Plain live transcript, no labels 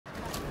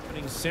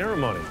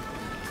Ceremony.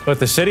 But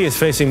the city is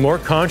facing more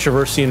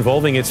controversy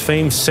involving its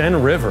famed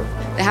Seine River.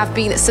 There have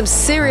been some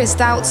serious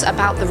doubts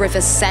about the river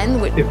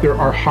Seine. If there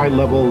are high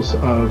levels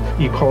of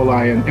E.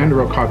 coli and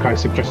enterococci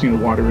suggesting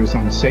the water is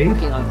unsafe.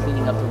 Working on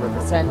cleaning up the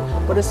river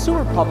Seine, but a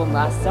sewer problem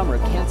last summer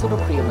canceled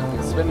a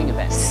pre-Olympic swimming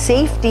event.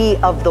 Safety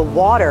of the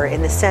water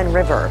in the Seine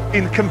River.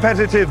 In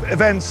competitive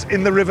events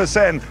in the river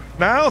Seine.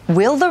 Now,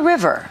 will the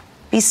river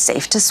be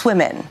safe to swim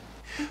in?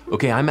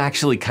 Okay, I'm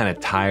actually kind of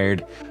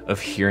tired of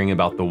hearing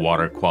about the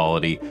water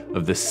quality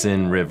of the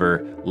Seine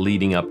River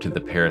leading up to the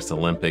Paris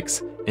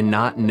Olympics and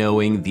not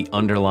knowing the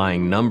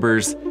underlying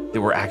numbers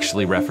that we're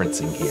actually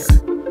referencing here.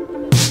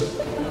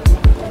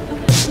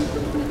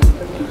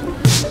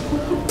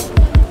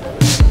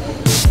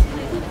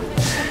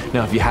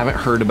 Now, if you haven't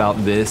heard about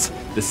this,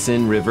 the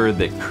Seine River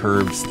that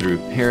curves through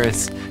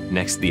Paris,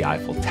 next to the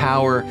Eiffel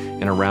Tower,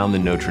 and around the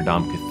Notre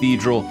Dame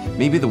Cathedral,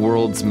 maybe the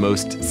world's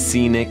most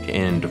scenic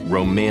and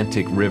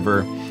romantic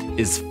river,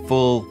 is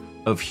full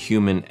of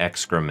human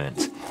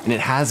excrement. And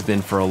it has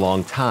been for a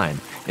long time.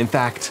 In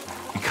fact,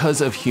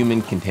 because of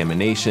human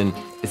contamination,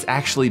 it's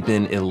actually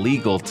been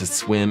illegal to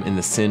swim in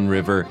the Seine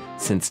River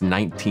since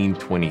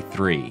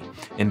 1923.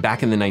 And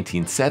back in the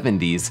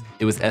 1970s,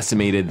 it was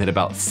estimated that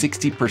about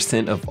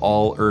 60% of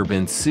all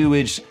urban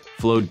sewage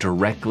flowed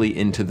directly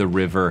into the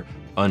river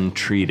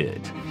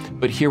untreated.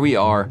 But here we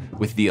are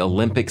with the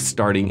Olympics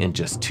starting in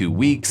just 2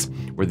 weeks,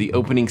 where the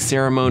opening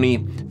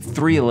ceremony,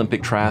 3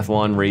 Olympic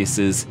triathlon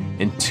races,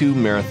 and 2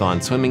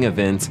 marathon swimming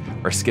events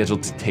are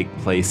scheduled to take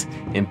place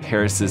in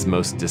Paris's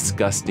most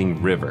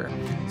disgusting river.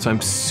 So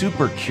I'm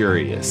super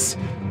curious,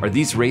 are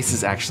these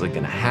races actually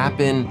gonna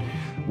happen?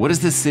 What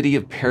has the city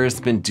of Paris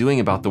been doing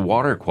about the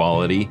water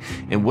quality,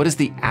 and what does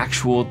the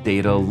actual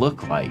data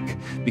look like?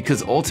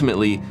 Because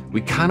ultimately, we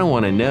kind of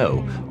want to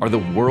know, are the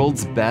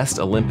world's best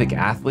Olympic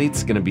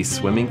athletes going to be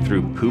swimming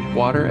through poop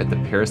water at the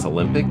Paris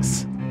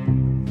Olympics?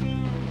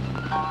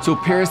 So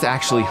Paris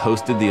actually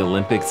hosted the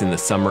Olympics in the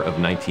summer of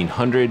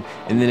 1900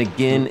 and then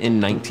again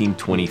in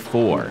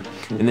 1924.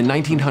 In the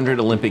 1900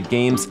 Olympic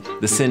Games,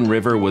 the Seine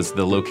River was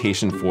the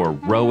location for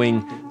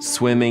rowing,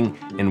 swimming,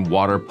 and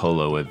water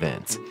polo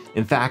events.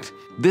 In fact,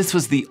 this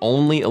was the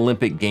only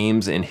Olympic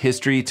Games in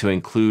history to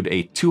include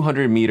a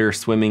 200-meter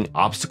swimming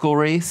obstacle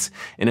race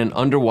and an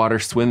underwater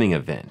swimming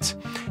event.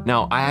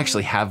 Now, I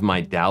actually have my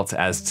doubts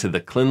as to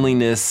the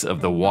cleanliness of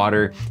the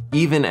water,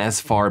 even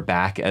as far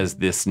back as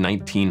this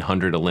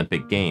 1900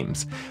 Olympic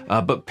Games.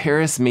 But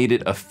Paris made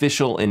it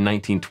official in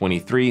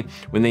 1923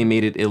 when they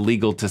made it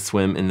illegal to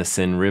swim in the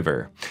Seine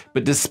River.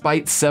 But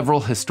despite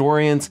several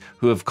historians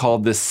who have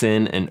called the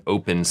Seine an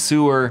open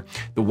sewer,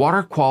 the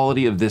water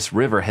quality of this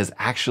river has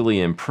actually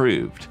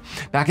improved.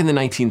 Back in the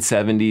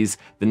 1970s,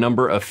 the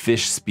number of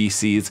fish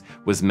species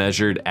was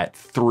measured at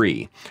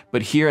 3.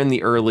 But here in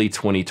the early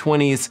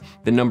 2020s,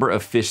 the number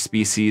of fish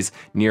species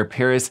near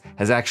Paris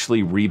has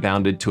actually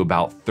rebounded to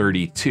about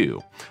 32.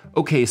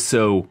 Okay,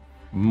 so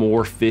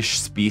more fish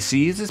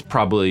species is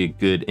probably a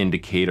good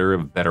indicator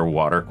of better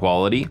water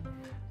quality.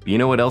 But you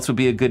know what else would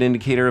be a good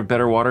indicator of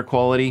better water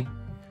quality?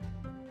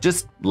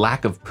 Just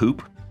lack of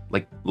poop.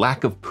 Like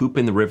lack of poop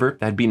in the river,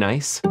 that'd be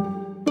nice.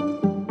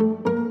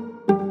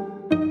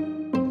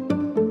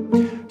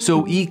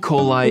 So E.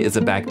 coli is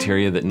a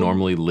bacteria that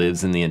normally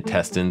lives in the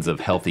intestines of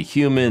healthy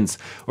humans,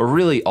 or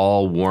really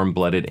all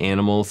warm-blooded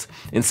animals,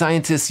 and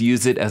scientists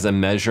use it as a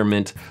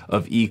measurement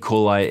of E.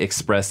 coli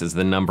expressed as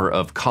the number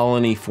of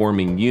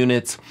colony-forming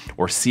units,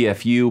 or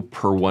CFU,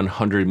 per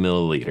 100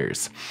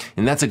 milliliters.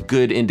 And that's a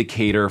good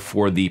indicator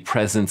for the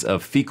presence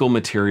of fecal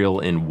material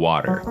in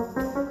water.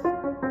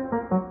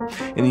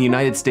 In the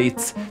United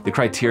States, the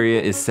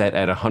criteria is set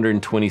at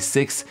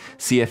 126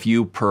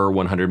 CFU per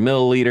 100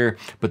 milliliter,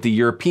 but the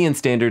European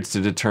standards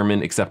to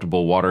determine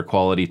acceptable water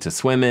quality to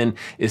swim in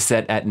is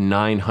set at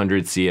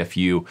 900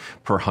 CFU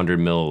per 100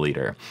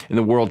 milliliter. And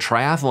the World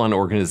Triathlon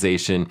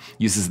Organization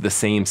uses the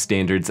same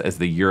standards as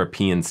the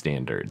European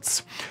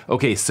standards.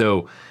 Okay,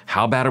 so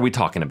how bad are we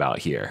talking about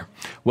here?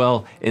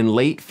 Well, in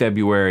late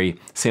February,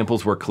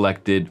 samples were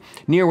collected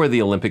near where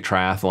the Olympic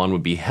triathlon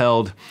would be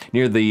held,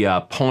 near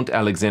the Pont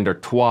Alexander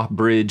III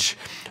bridge,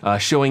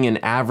 showing an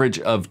average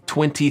of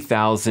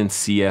 20,000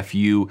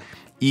 CFU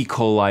E.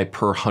 coli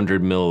per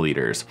 100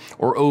 milliliters,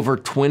 or over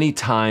 20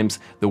 times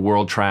the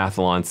World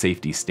Triathlon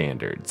safety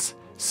standards.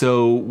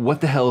 So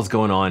what the hell is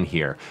going on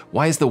here?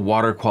 Why is the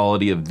water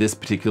quality of this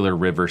particular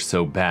river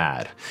so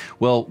bad?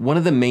 Well, one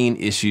of the main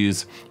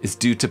issues is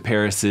due to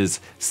Paris's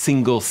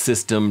single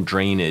system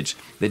drainage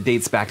that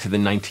dates back to the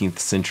 19th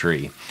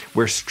century,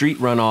 where street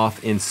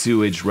runoff and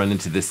sewage run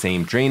into the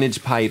same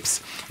drainage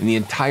pipes, and the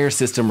entire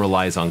system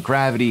relies on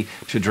gravity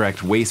to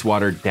direct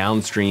wastewater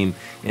downstream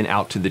and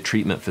out to the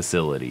treatment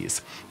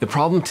facilities. The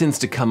problem tends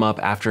to come up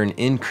after an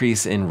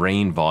increase in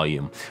rain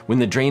volume, when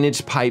the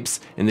drainage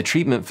pipes and the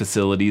treatment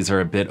facilities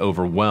are a bit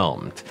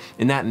overwhelmed.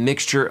 And that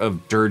mixture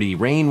of dirty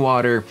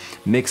rainwater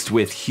mixed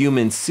with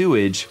human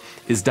sewage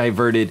is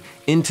diverted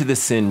into the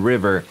Seine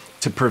River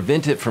to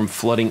prevent it from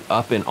flooding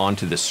up and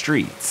onto the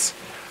streets.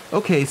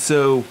 Okay,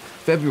 so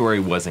February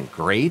wasn't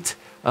great,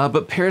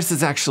 But Paris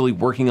is actually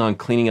working on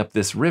cleaning up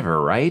this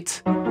river,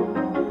 right?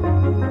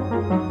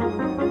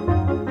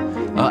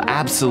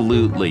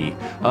 Absolutely.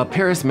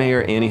 Paris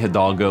Mayor Annie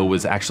Hidalgo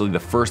was actually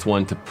the first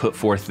one to put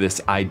forth this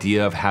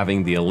idea of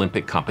having the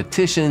Olympic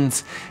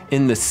competitions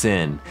in the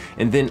Seine.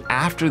 And then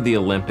after the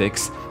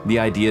Olympics, the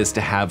idea is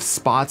to have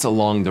spots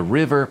along the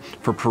river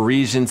for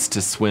Parisians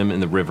to swim in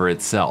the river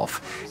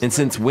itself. And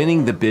since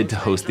winning the bid to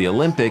host the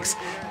Olympics,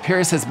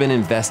 Paris has been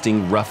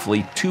investing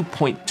roughly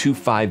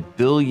 2.25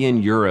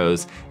 billion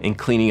euros in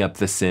cleaning up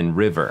the Seine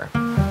River.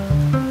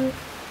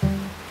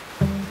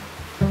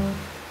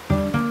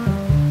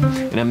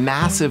 And a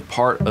massive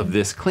part of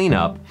this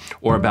cleanup,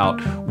 or about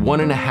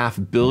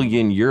 1.5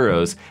 billion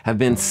euros, have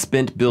been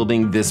spent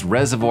building this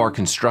reservoir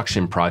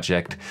construction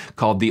project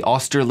called the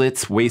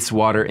Austerlitz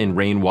Wastewater and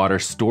Rainwater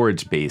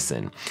Storage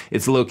Basin.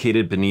 It's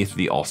located beneath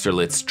the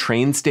Austerlitz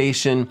train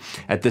station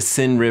at the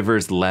Seine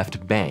River's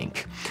left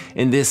bank.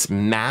 And this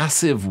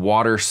massive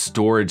water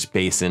storage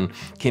basin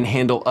can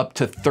handle up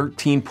to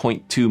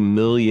 13.2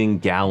 million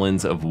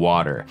gallons of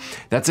water.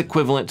 That's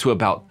equivalent to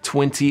about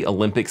 20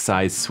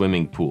 Olympic-sized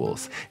swimming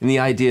pools. And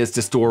the idea is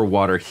to store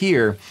water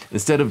here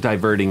instead of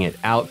diverting it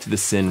out to the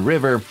Seine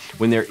River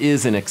when there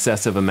is an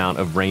excessive amount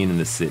of rain in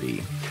the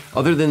city.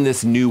 Other than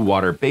this new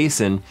water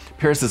basin,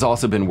 Paris has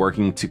also been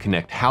working to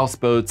connect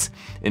houseboats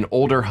and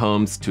older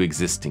homes to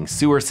existing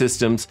sewer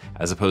systems,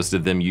 as opposed to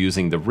them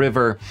using the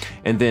river.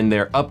 And then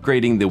they're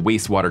upgrading the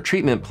wastewater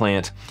treatment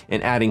plant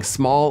and adding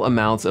small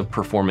amounts of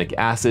performic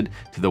acid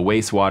to the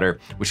wastewater,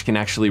 which can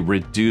actually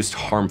reduce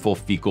harmful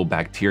fecal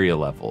bacteria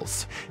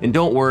levels. And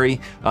don't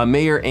worry,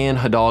 Mayor Anne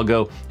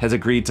Hidalgo has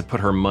agreed to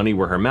put her money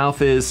where her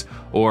mouth is,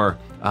 or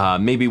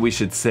maybe we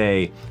should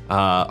say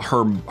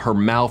her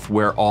mouth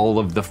where all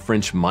of the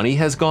French money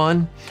has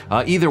gone.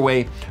 Either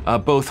way,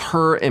 both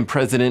her and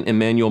President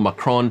Emmanuel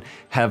Macron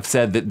have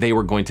said that they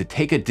were going to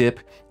take a dip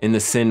in the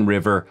Seine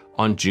River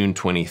on June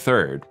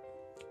 23rd.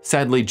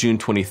 Sadly, June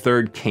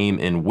 23rd came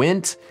and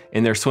went,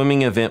 and their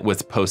swimming event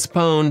was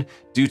postponed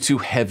due to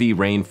heavy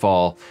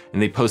rainfall,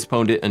 and they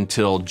postponed it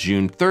until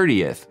June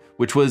 30th,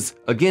 which was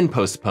again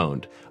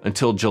postponed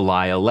until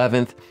July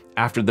 11th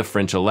after the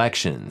French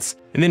elections.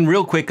 And then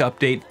real quick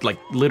update, like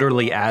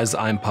literally as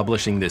I'm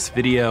publishing this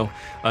video,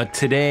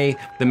 today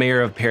the mayor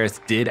of Paris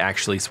did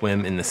actually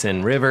swim in the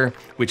Seine River,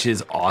 which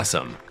is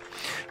awesome.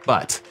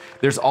 But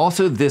there's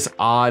also this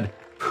odd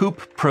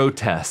poop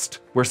protest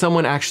where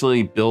someone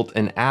actually built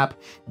an app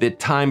that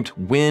timed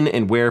when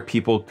and where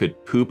people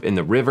could poop in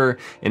the river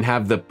and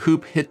have the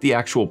poop hit the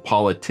actual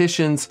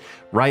politicians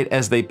right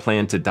as they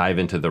planned to dive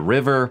into the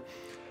river.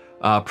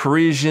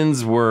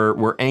 Parisians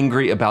were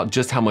angry about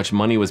just how much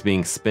money was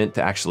being spent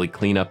to actually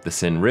clean up the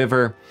Seine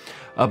River.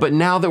 But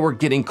now that we're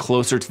getting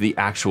closer to the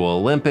actual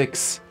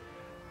Olympics,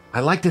 I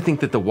like to think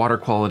that the water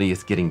quality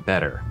is getting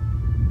better.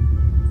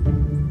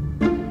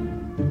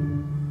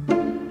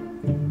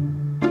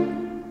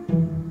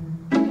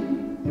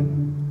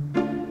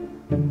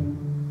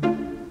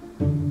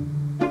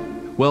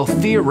 Well,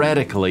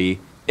 theoretically,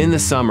 in the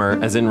summer,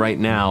 as in right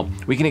now,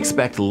 we can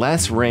expect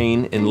less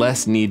rain and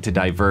less need to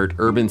divert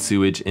urban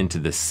sewage into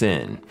the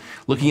Seine.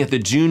 Looking at the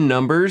June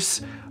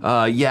numbers,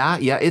 yeah,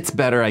 it's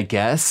better, I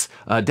guess.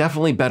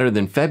 Definitely better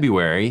than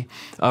February.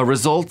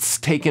 Results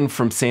taken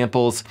from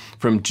samples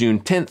from June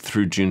 10th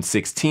through June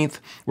 16th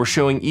were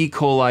showing E.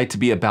 coli to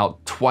be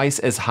about twice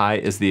as high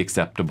as the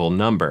acceptable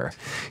number.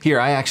 Here,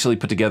 I actually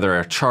put together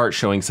a chart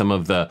showing some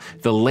of the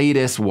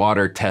latest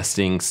water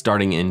testing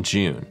starting in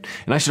June.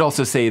 And I should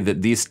also say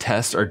that these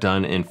tests are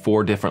done in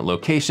 4 different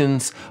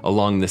locations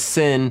along the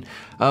Seine,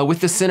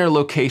 with the center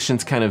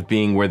locations kind of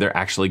being where they're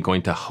actually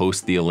going to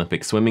host the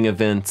Olympic swimming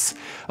events.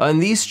 In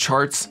these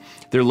charts,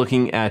 they're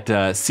looking at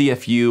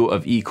CFU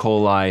of E.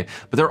 coli,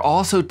 but they're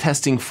also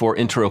testing for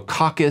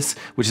enterococcus,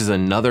 which is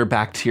another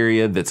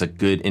bacteria that's a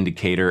good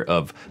indicator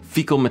of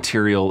fecal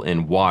material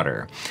in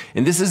water.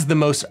 And this is the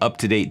most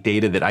up-to-date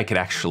data that I could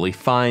actually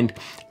find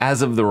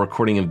as of the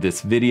recording of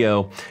this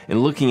video.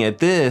 And looking at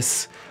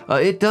this,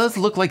 it does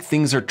look like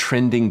things are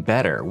trending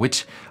better,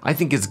 which I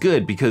think is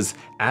good because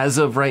as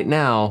of right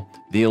now,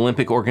 the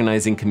Olympic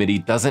Organizing Committee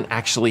doesn't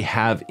actually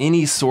have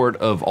any sort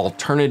of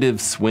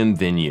alternative swim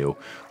venue,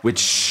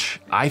 which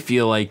I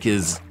feel like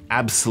is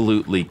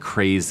absolutely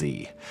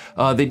crazy.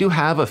 They do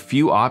have a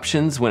few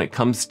options when it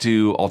comes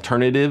to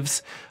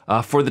alternatives.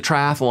 For the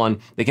triathlon,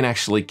 they can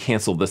actually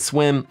cancel the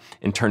swim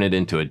and turn it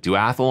into a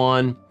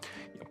duathlon.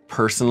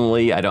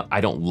 Personally, I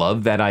don't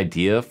love that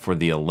idea for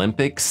the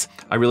Olympics.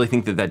 I really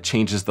think that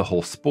changes the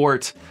whole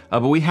sport,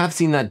 but we have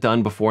seen that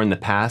done before in the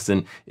past,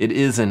 and it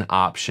is an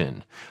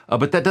option.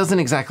 But that doesn't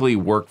exactly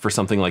work for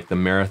something like the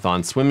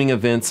marathon swimming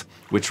events,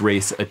 which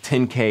race a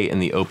 10K in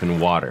the open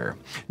water.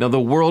 Now, the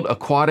World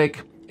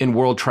Aquatic and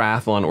World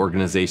Triathlon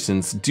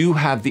organizations do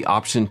have the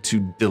option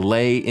to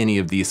delay any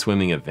of these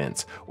swimming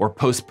events or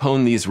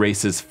postpone these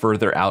races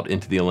further out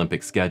into the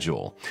Olympic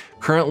schedule.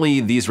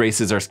 Currently, these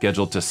races are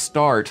scheduled to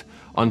start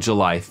on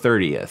July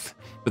 30th,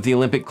 but the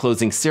Olympic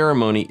closing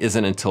ceremony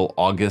isn't until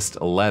August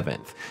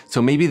 11th.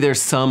 So maybe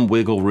there's some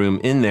wiggle room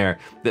in there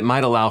that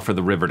might allow for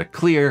the river to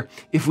clear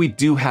if we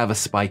do have a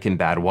spike in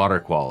bad water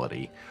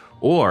quality.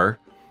 Or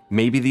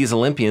maybe these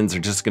Olympians are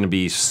just gonna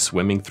be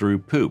swimming through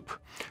poop.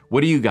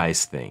 What do you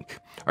guys think?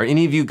 Are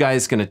any of you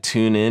guys gonna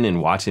tune in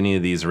and watch any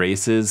of these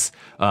races?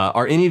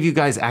 Are any of you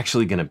guys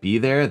actually gonna be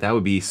there? That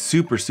would be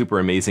super, super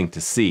amazing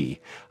to see.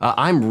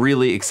 I'm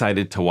really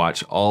excited to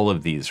watch all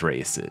of these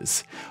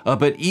races.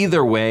 But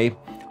either way,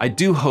 I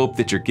do hope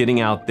that you're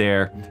getting out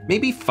there,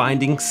 maybe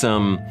finding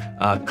some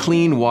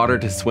clean water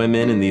to swim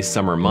in these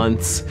summer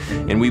months,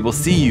 and we will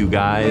see you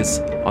guys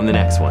on the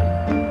next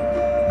one.